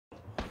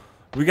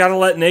We gotta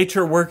let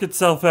nature work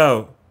itself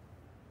out.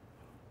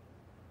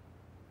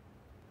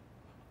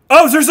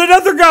 Oh, there's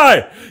another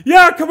guy!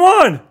 Yeah, come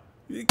on!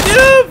 Get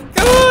him!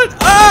 Come on!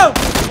 Oh!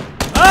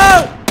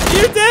 Oh!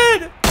 You're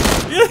dead!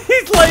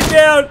 He's laid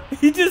down!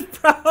 He just...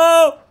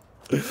 Oh!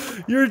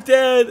 You're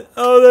dead!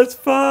 Oh, that's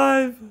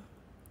 5.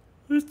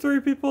 There's 3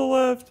 people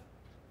left.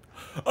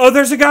 Oh,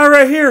 there's a guy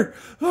right here!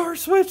 Oh,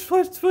 switch!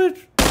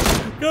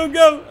 Go,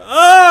 go!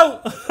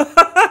 Oh!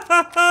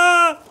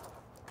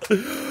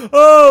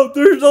 Oh,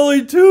 there's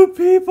only 2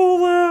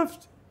 people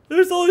left!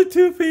 There's only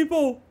 2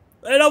 people!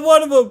 And I'm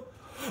one of them!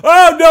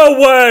 Oh, no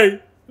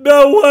way!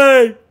 No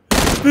way!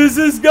 This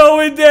is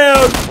going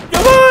down!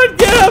 Come on,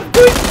 get up!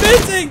 Quit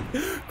missing!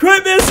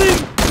 Quit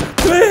missing!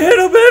 Quit, hit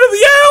him!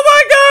 Yeah, oh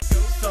my God!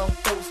 Some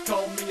folks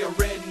call me a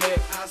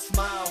redneck. I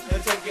smile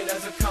and take it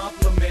as a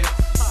compliment.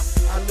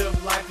 I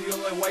live life the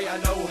only way I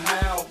know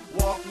how.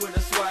 Walk with a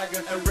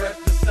swagger and rep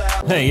the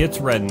style. Hey, it's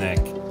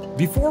Redneck.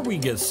 Before we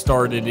get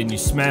started and you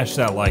smash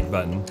that like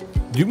button,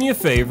 do me a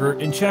favor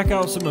and check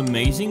out some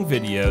amazing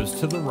videos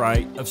to the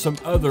right of some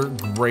other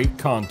great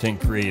content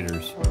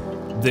creators.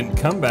 Then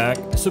come back,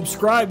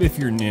 subscribe if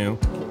you're new,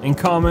 and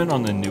comment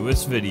on the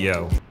newest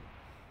video.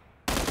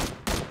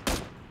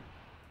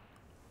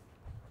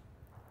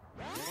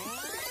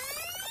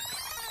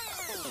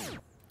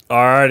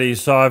 Alrighty,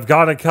 so I've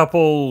got a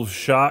couple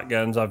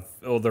shotguns.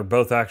 They're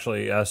both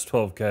actually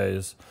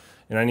S12Ks.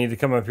 And I need to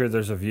come up here.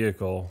 There's a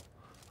vehicle.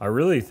 I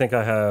really think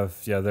I have...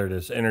 Yeah, there it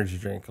is. Energy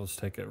drink. Let's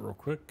take it real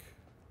quick.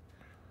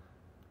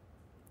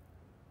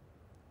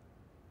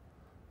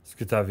 Let's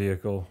get that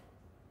vehicle.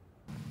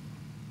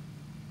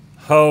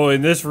 Oh,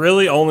 and this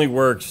really only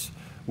works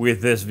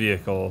with this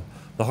vehicle.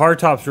 The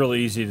hardtop's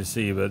really easy to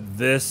see, but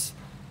this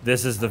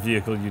is the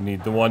vehicle you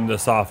need. The one, the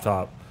soft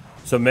top.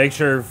 So make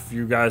sure if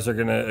you guys are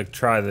going to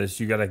try this,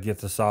 you got to get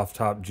the soft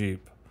top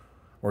Jeep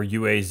or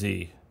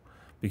UAZ.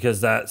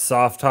 Because that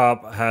soft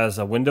top has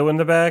a window in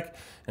the back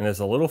and it's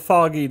a little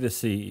foggy to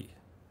see.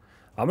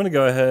 I'm going to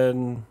go ahead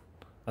and,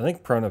 I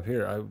think, prone up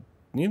here. I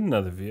need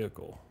another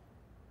vehicle.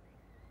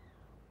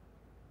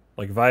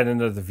 Like if I had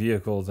another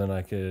vehicle, then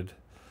I could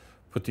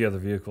put the other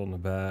vehicle in the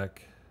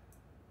back.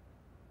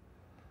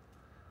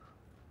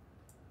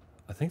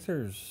 I think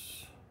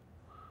there's...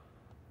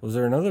 Was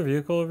there another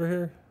vehicle over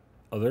here?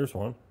 Oh, there's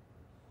one.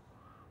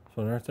 There's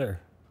one right there.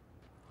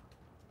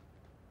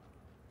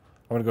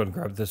 I'm going to go and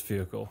grab this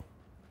vehicle.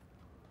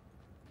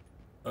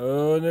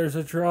 Oh, and there's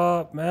a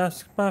drop.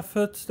 Mask my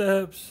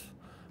footsteps.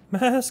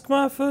 Mask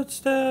my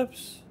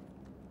footsteps.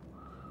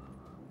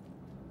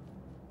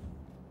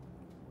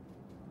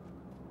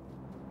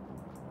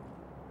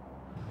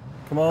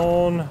 Come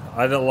on.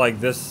 I don't like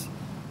this.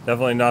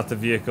 Definitely not the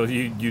vehicle.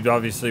 You'd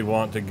obviously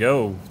want to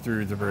go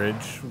through the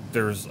bridge.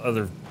 There's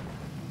other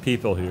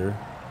people here.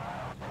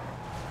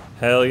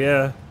 Hell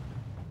yeah.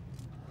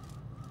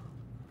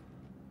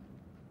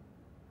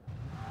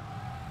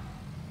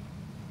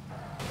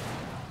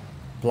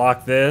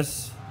 Block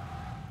this.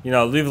 You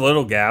know, leave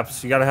little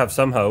gaps. You gotta have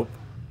some hope.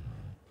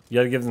 You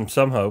gotta give them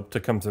some hope to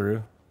come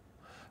through.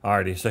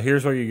 Alrighty, so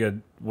here's what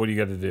you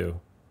gotta do.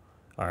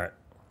 Alright.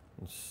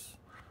 Let's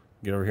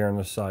get over here on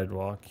the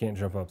sidewalk. Can't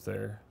jump up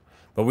there.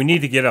 But we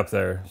need to get up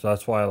there. So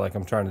that's why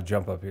I'm trying to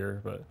jump up here.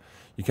 But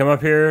you come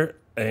up here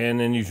and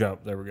then you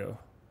jump. There we go.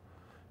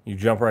 You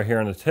jump right here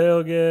on the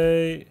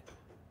tailgate.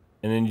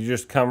 And then you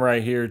just come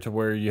right here to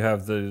where you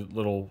have the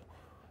little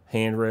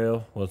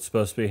handrail. Well, it's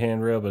supposed to be a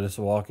handrail, but it's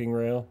a walking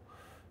rail.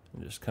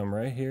 And just come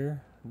right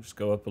here. Just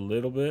go up a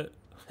little bit.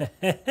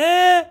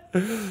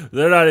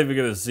 They're not even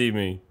going to see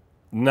me.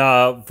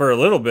 Nah, for a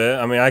little bit.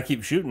 I mean, I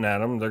keep shooting at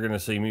them. They're going to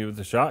see me with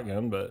the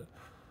shotgun, but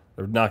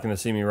they're not going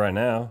to see me right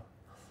now.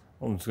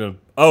 I'm just going to...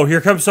 Oh, here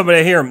comes somebody.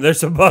 I hear him.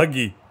 There's a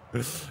buggy.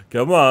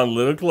 Come on, a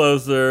little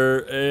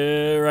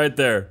closer. Right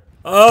there.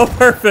 Oh,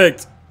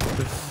 perfect.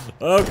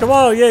 Oh, come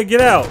on. Yeah,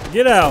 get out.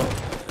 Get out.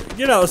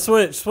 Get out.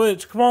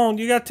 Switch. Come on.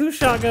 You got 2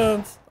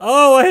 shotguns.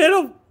 Oh, I hit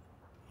him.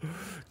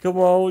 Come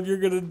on. You're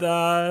going to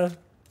die.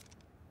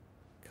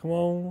 Come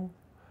on.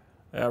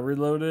 I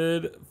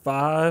reloaded.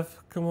 5.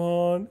 Come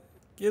on.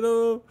 Get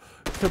him.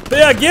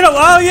 Yeah, get him.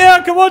 Oh,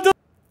 yeah. Come on.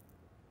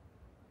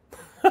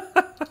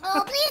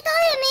 Oh, please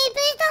don't hit me.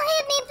 Please don't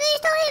hit me. Please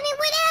don't hit me.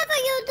 Whatever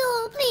you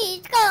do,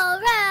 please go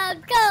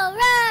run. Go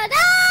run.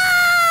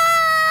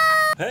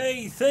 Ah!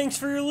 Hey, thanks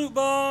for your loot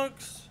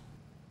box.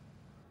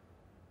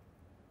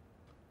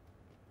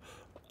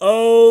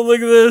 Oh,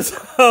 look at this.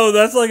 Oh,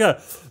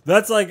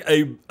 that's like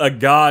a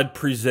God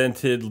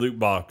presented loot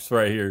box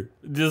right here.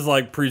 Just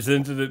like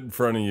presented it in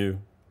front of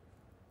you.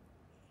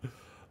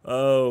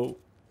 Oh,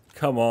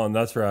 come on.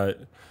 That's right.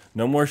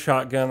 No more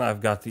shotgun.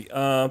 I've got the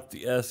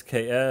the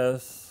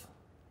SKS,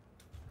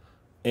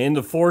 and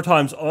the 4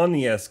 times on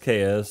the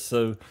SKS.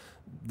 So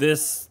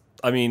this,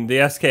 I mean, the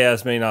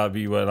SKS may not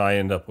be what I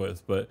end up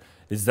with, but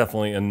it's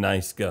definitely a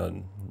nice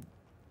gun.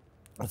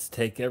 Let's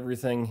take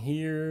everything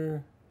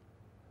here.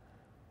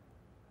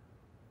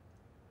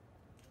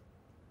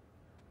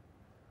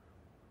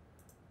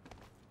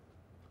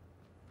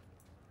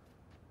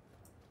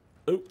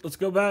 Oh, let's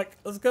go back.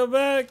 Let's go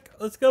back.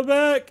 Let's go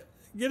back.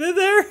 Get in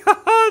there.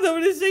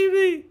 Nobody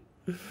see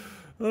me.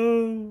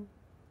 Oh.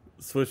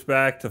 Switch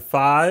back to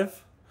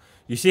 5.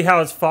 You see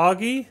how it's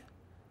foggy?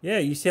 Yeah,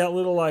 you see that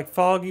little like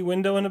foggy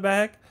window in the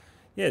back?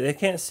 Yeah, they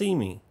can't see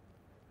me.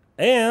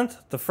 And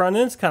the front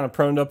end's kind of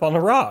proned up on the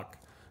rock.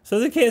 So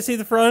they can't see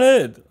the front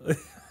end.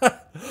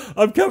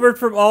 I'm covered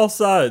from all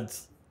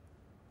sides.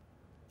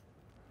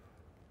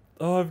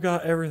 Oh, I've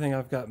got everything.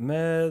 I've got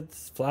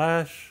meds,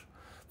 flash.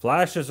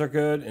 Flashes are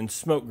good, and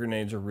smoke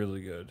grenades are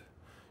really good.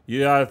 You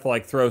gotta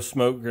like throw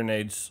smoke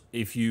grenades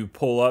if you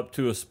pull up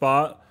to a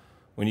spot.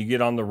 When you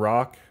get on the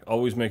rock,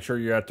 always make sure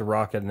you're at the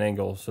rock at an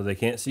angle so they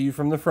can't see you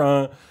from the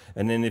front.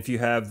 And then if you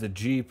have the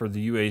Jeep or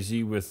the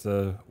UAZ with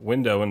the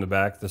window in the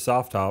back, the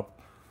soft top,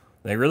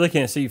 they really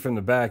can't see you from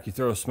the back. You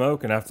throw a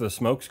smoke, and after the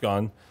smoke's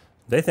gone,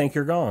 they think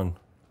you're gone.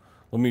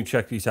 Let me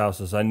check these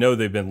houses. I know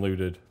they've been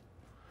looted.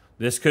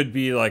 This could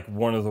be like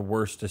one of the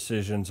worst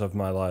decisions of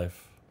my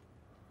life.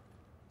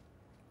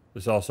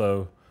 This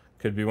also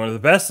could be one of the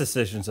best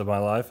decisions of my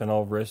life, and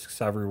all risks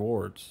have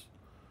rewards.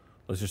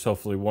 Let's just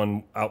hopefully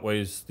one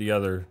outweighs the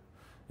other.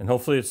 And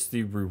hopefully it's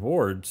the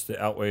rewards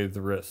that outweigh the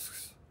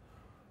risks.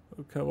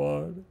 Oh, come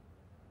on.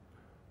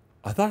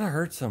 I thought I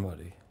heard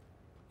somebody.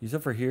 He's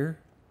over here?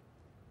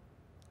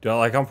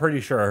 I'm pretty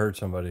sure I heard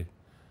somebody.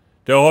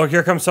 Oh,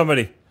 here comes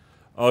somebody.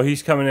 Oh,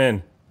 he's coming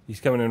in.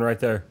 He's coming in right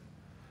there.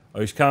 Oh,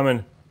 he's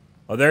coming.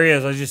 Oh, there he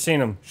is. I just seen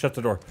him. Shut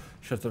the door.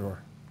 Shut the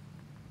door.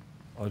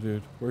 Oh,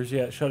 dude. Where's he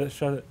at? Shut it.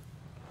 Shut it.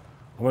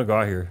 I'm going to go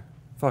out here.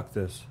 Fuck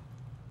this.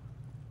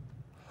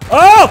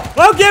 Oh!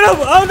 Oh, get him!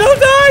 Oh, don't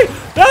die!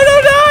 No,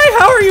 don't die!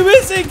 How are you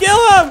missing? Kill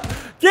him!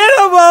 Get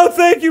him! Oh,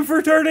 thank you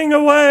for turning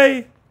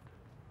away.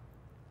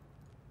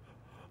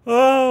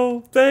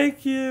 Oh,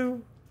 thank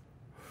you.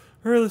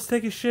 Hurry, let's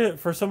take a shit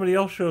before somebody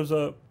else shows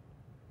up.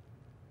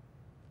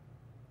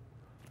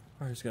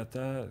 Alright, he's got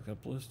that. He's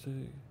got ballistic.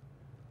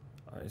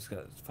 Alright, he's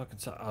got fucking...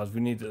 Oh,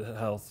 we need the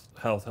health.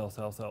 Health.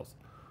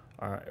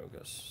 Alright, we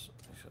got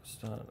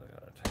stun. I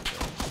gotta take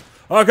that.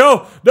 Oh,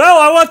 go! No,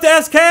 I want the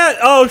SKS!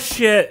 Oh,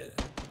 shit.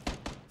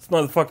 This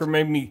motherfucker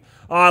made me...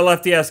 Oh, I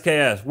left the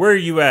SKS. Where are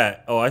you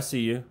at? Oh, I see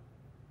you.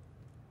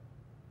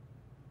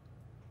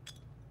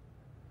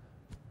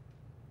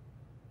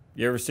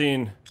 You ever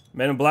seen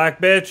Men in Black,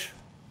 bitch?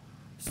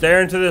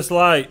 Stare into this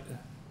light.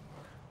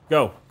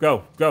 Go.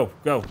 Let's go.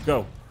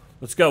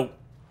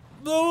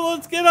 No,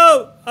 let's get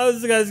up. Oh,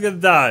 this guy's gonna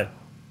die.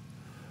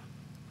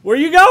 Where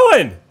you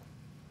going?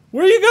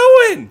 Where you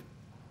going?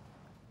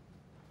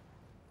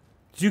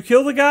 Did you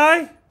kill the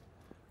guy?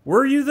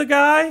 Were you the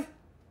guy?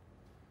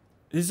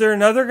 Is there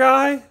another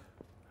guy?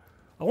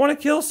 I want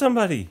to kill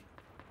somebody.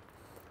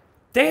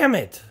 Damn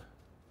it.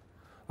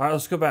 All right,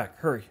 let's go back.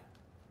 Hurry.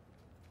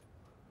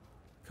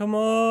 Come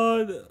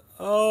on.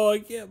 Oh, I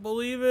can't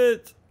believe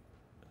it.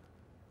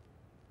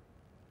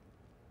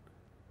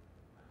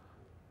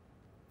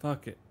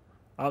 Fuck it.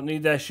 I don't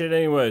need that shit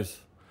anyways.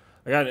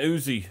 I got an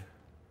Uzi.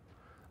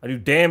 I do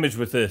damage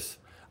with this.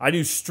 I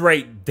do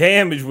straight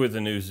damage with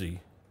an Uzi.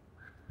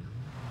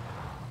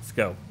 Let's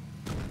go.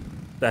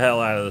 The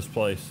hell out of this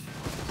place.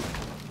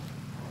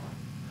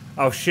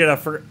 Oh shit, I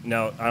forgot.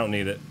 No, I don't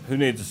need it. Who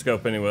needs a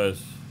scope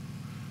anyways?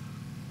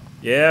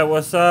 Yeah,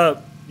 what's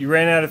up? You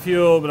ran out of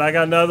fuel, but I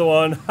got another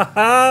one.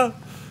 Haha.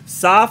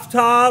 Soft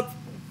top,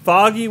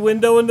 foggy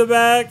window in the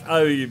back.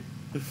 I mean,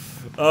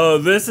 oh,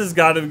 this has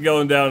got to be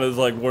going down as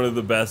like one of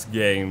the best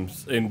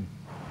games in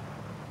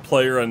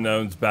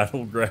Playerunknown'S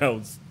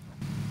Battlegrounds.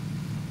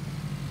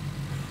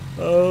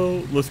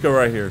 Oh, let's go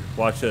right here.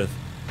 Watch this.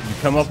 You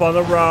come up on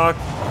the rock.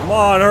 Come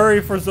on, hurry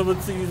before someone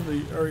sees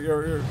me. Hurry.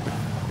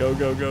 Go.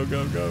 Go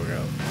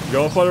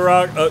up on the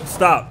rock.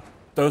 Stop.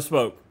 Throw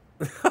smoke.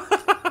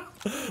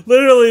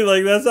 Literally,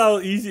 like, that's how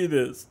easy it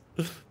is.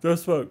 Throw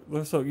smoke.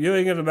 You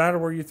ain't gonna matter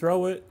where you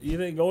throw it.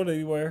 You ain't going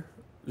anywhere.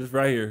 Just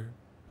right here.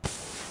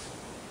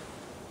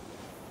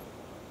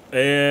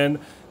 And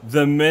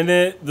the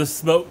minute the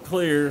smoke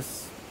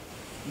clears,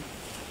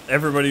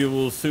 everybody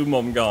will assume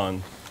I'm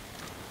gone.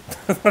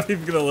 I'm not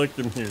even gonna look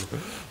in here.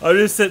 I'm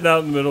just sitting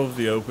out in the middle of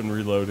the open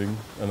reloading.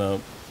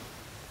 And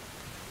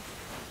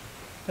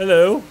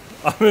hello.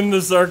 I'm in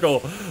the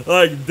circle.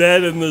 Like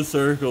dead in the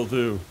circle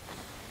too.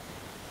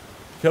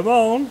 Come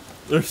on.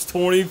 There's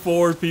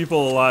 24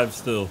 people alive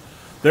still.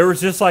 There was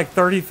just like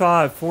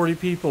 35, 40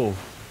 people.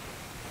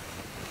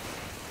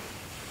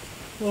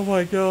 Oh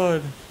my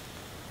god.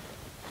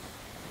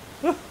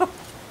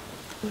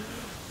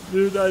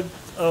 Dude,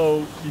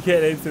 oh, you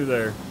can't aim through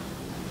there.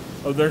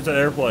 Oh, there's an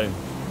airplane.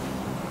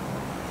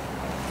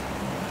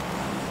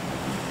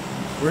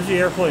 Where's the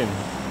airplane?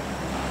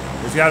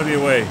 There's gotta be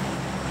a way.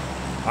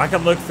 I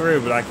can look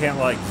through, but I can't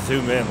like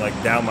zoom in like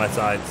down my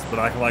sights. But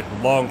I can like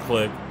long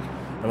click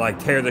and like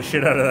tear the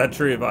shit out of that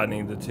tree if I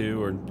needed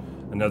to, or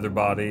another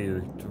body or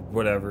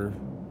whatever.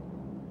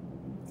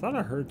 I thought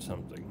I heard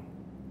something.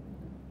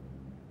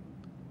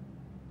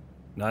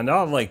 Now I know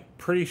I'm like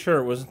pretty sure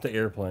it wasn't the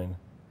airplane.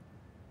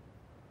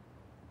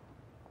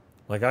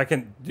 Like I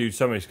can, dude,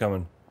 somebody's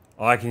coming.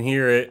 Oh, I can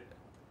hear it.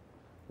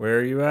 Where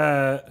are you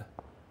at?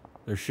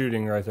 They're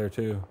shooting right there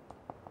too.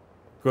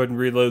 Go ahead and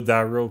reload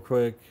that real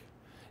quick.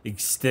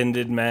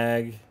 extended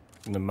mag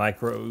and the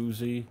micro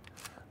Uzi.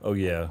 Oh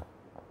yeah.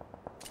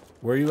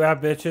 Where you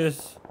at,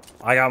 bitches?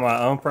 I got my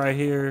ump right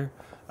here.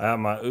 I got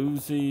my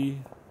Uzi.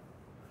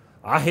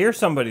 I hear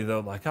somebody though.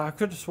 Like, I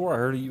could have swore I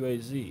heard a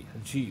UAZ, a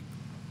Jeep.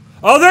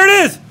 Oh, there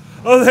it is!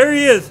 Oh, there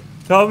he is!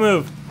 Don't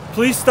move.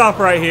 Please stop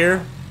right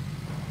here.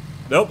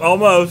 Nope,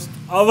 almost.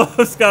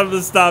 Almost got him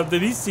to stop.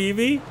 Did he see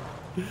me?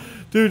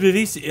 Dude, did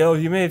he see? Oh,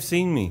 he may have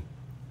seen me.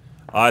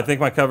 Oh, I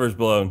think my cover's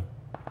blown.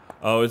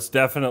 Oh, it's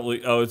definitely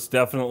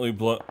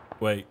blown.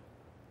 Wait.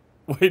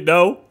 Wait,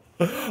 no.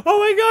 Oh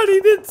my god,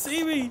 he didn't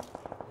see me.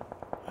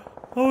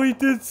 Oh, he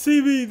did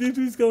see me. Dude,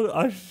 he's going.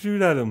 I should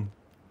shoot at him.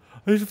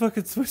 I should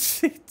fucking switch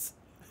seats.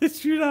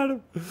 Shoot at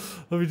him.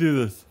 Let me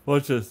do this.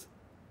 Watch this.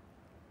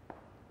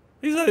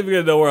 He's not even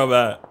gonna know where I'm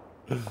at.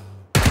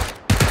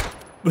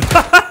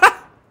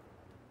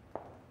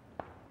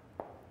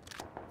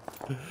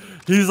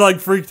 He's like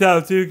freaked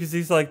out too because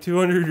he's like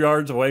 200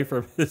 yards away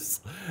from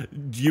his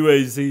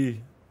UAZ.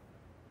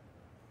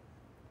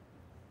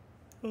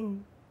 Oh.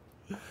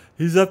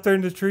 He's up there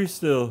in the tree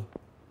still.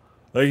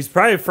 Like, he's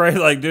probably afraid,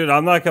 like, dude,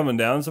 I'm not coming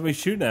down. Somebody's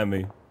shooting at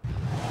me.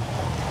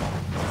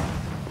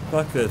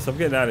 Fuck this. I'm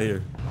getting out of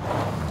here.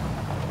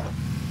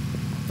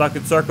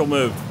 Fucking circle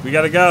moved. We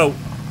gotta go.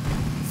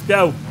 Let's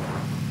go.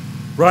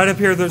 Right up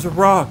here, there's a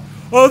rock.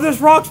 Oh, this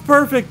rock's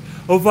perfect.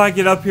 Oh, if I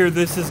get up here,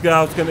 this is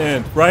how it's gonna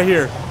end. Right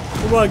here.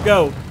 Come on,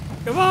 go.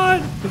 Come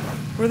on.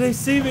 Where they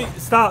see me.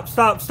 Stop,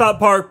 stop, stop,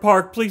 park,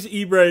 park. Please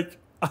e-brake.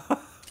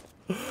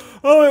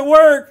 Oh, it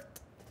worked.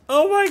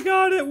 Oh my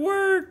god, it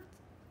worked.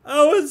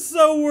 Oh, it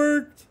so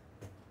worked.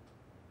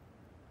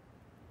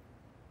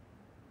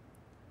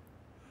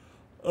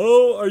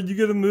 Oh, are you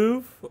gonna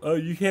move? Oh,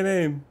 you can't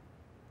aim.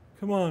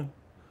 Come on.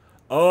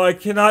 Oh, I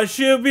cannot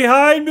shoot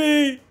behind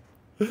me.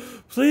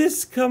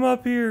 Please come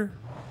up here.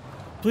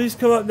 Please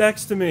come up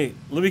next to me.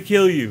 Let me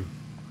kill you.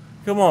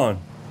 Come on.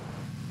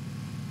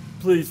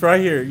 Please, right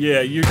here.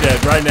 Yeah, you're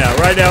dead right now.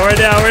 Right now, right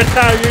now, right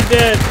now. You're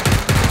dead.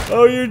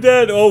 Oh, you're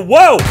dead. Oh,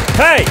 whoa.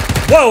 Hey.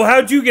 Whoa,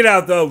 how'd you get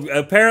out, though?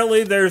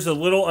 Apparently, there's a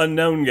little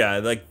unknown guy.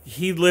 Like,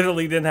 he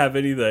literally didn't have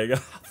anything.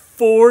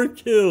 4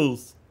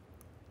 kills.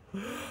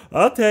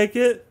 I'll take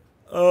it.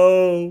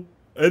 Oh.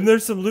 And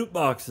there's some loot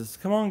boxes.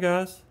 Come on,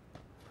 guys.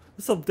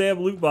 There's some damn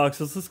loot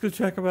boxes. Let's go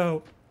check them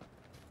out.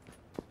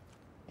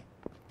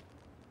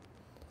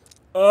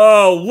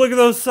 Oh, look at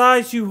those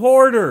sights, you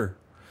hoarder.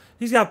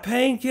 He's got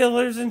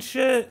painkillers and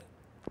shit.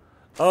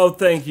 Oh,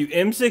 thank you.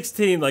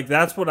 M16, like,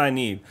 that's what I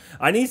need.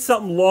 I need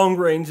something long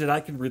range that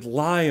I can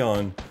rely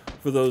on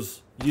for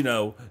those, you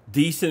know,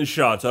 decent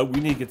shots. Oh,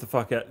 we need to get the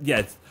fuck out.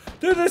 Yeah,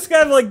 dude, this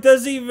guy, like,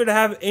 doesn't even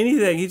have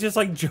anything. He just,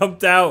 like,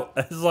 jumped out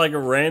as, like, a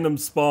random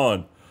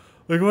spawn.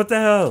 Like, what the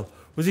hell?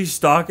 Was he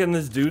stalking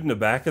this dude in the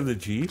back of the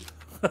Jeep?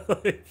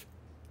 Like,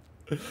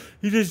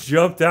 he just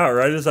jumped out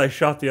right as I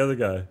shot the other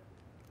guy.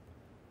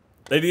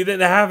 And he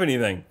didn't have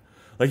anything.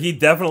 Like, he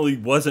definitely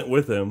wasn't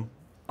with him.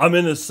 I'm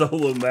in a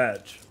solo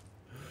match.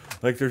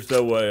 Like, there's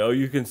no way. Oh,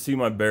 you can see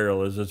my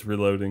barrel as it's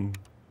reloading.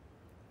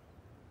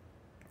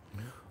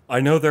 I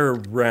know they're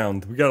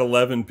around. We got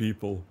 11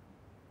 people.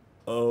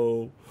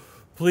 Oh.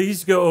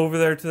 Please go over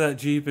there to that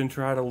Jeep and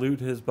try to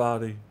loot his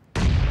body.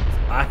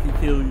 I can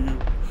kill you.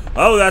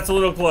 Oh, that's a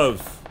little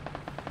close.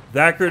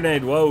 That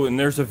grenade. Whoa, and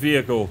there's a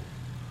vehicle.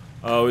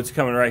 Oh, it's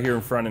coming right here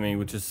in front of me,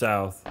 which is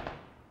south.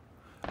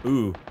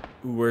 Ooh.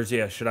 Ooh, where's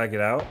he at? Should I get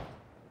out?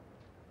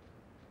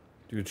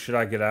 Dude, should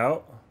I get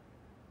out?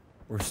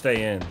 Or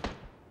stay in?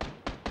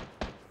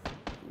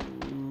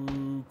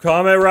 Ooh,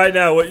 comment right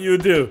now what you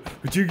would do.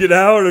 Would you get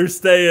out or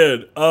stay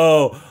in?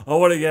 Oh, I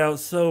want to get out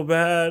so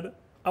bad.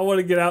 I want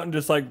to get out and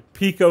just like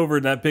peek over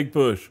in that big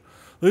bush.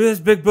 Look at this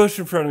big bush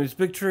in front of me. This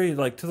big tree,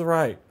 like to the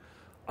right.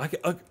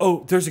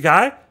 Oh, there's a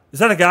guy? Is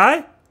that a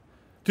guy?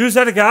 Dude, is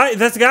that a guy?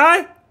 That's a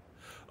guy?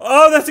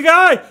 Oh, that's a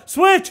guy!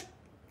 Switch!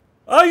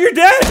 Oh, you're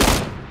dead!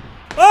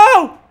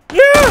 Oh!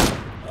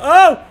 Yeah!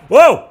 Oh!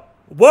 Whoa!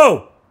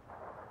 Whoa!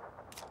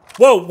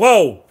 Whoa,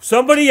 whoa!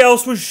 Somebody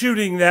else was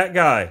shooting that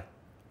guy.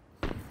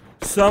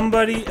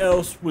 Somebody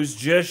else was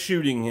just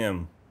shooting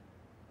him.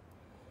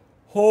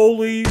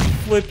 Holy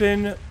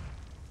flippin'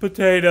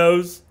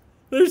 potatoes.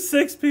 There's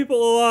 6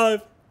 people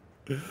alive.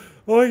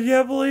 Oh, I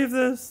can't believe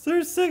this.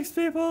 There's 6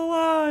 people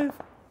alive.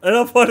 And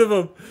I'm one of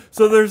them.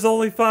 So there's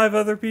only 5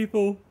 other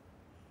people.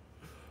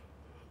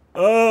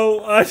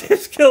 Oh, I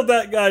just killed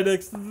that guy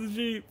next to the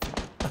Jeep.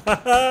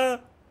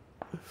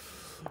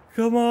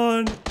 Come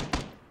on.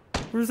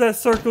 Where's that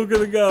circle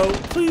gonna go?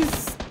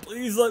 Please,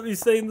 please let me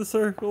stay in the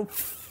circle.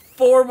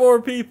 4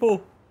 more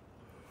people.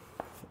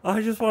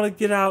 I just want to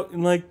get out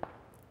and like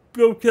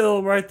go kill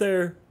him right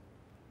there.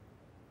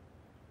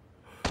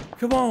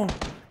 Come on.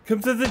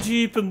 Come to the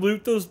Jeep and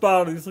loot those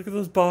bodies. Look at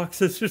those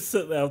boxes just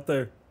sitting out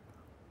there.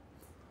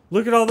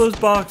 Look at all those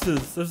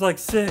boxes. There's like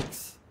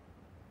 6.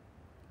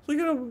 Look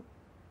at them.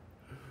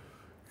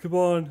 Come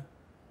on.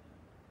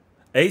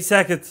 8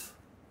 seconds.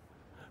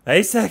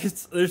 8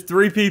 seconds. There's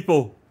 3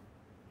 people.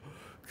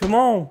 Come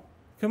on.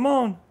 Come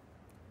on.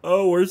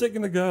 Oh, where's it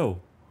going to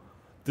go?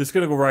 This is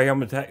going to go right. I'm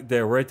going to tag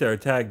there. Right there. I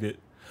tagged it.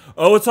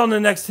 Oh, it's on the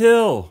next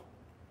hill.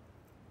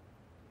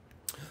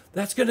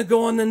 That's going to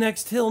go on the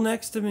next hill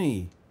next to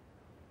me.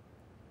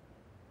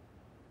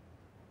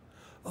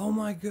 Oh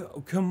my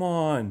God. Come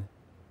on.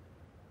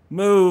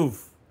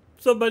 Move.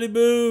 Somebody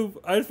move.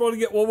 I just want to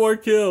get one more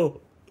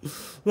kill.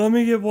 Let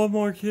me get one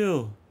more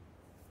kill.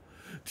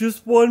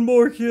 Just one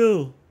more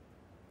kill.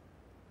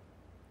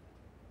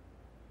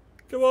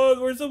 Come on.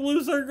 Where's the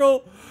blue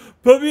circle?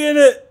 Put me in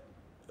it.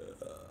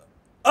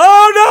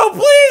 Oh no,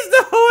 please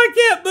no. I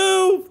can't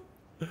move.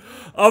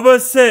 I'm going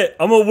to sit.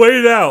 I'm going to wait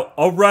it out.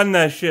 I'll run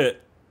that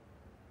shit.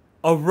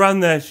 I'll run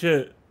that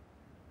shit.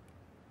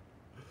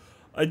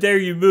 I dare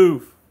you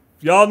move.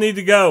 Y'all need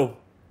to go.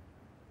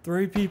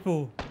 3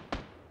 people.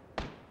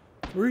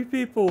 3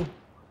 people.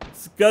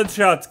 It's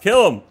gunshots.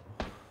 Kill them.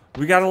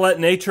 We got to let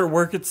nature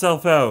work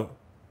itself out.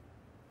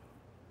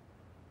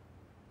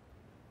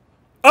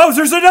 Oh,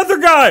 there's another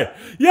guy.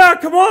 Yeah,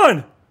 come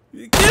on.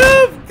 Get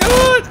him. Come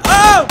on.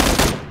 Oh.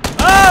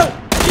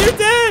 Oh. You're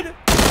dead.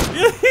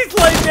 He's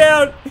laying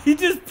down. He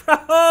just...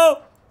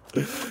 Oh.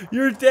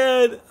 You're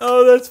dead.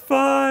 Oh, that's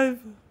 5.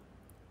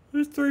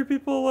 There's 3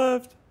 people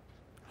left.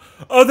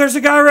 Oh, there's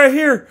a guy right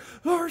here.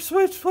 Oh,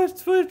 switch.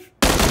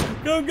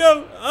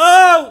 Go.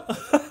 Oh!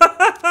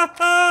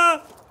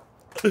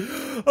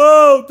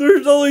 Oh,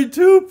 there's only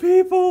 2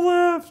 people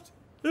left.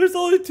 There's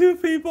only 2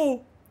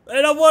 people.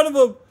 And I'm one of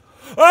them.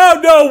 Oh,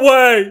 no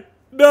way.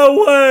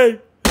 No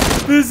way.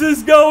 This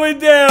is going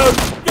down.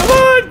 Come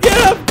on, get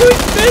up. Quit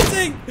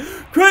missing.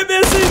 Quit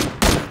missing.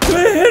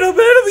 Hit him.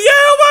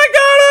 Yeah, oh my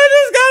God, I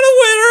just got a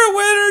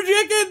winner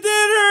chicken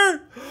dinner.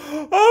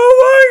 Oh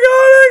my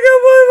God, I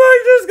can't believe I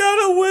just got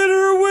a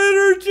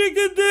winner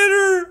chicken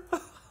dinner.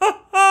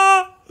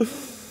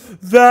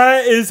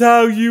 That is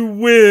how you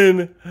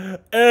win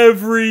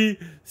every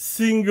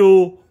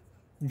single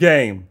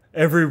game.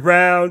 Every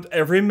round,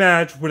 every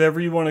match, whatever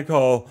you want to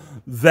call.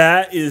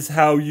 That is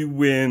how you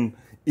win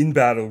in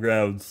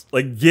Battlegrounds.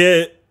 Like,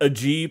 get a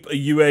Jeep, a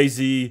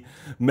UAZ,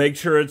 make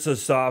sure it's a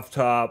soft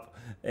top.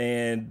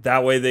 And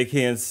that way they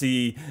can't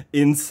see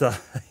inside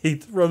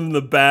from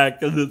the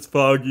back and it's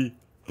foggy.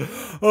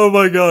 Oh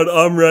my God,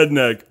 I'm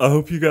Redneck. I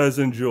hope you guys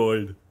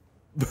enjoyed.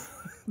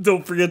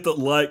 Don't forget to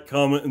like,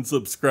 comment, and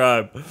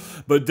subscribe.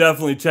 But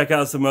definitely check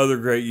out some other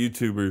great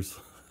YouTubers.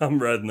 I'm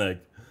Redneck.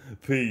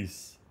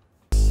 Peace.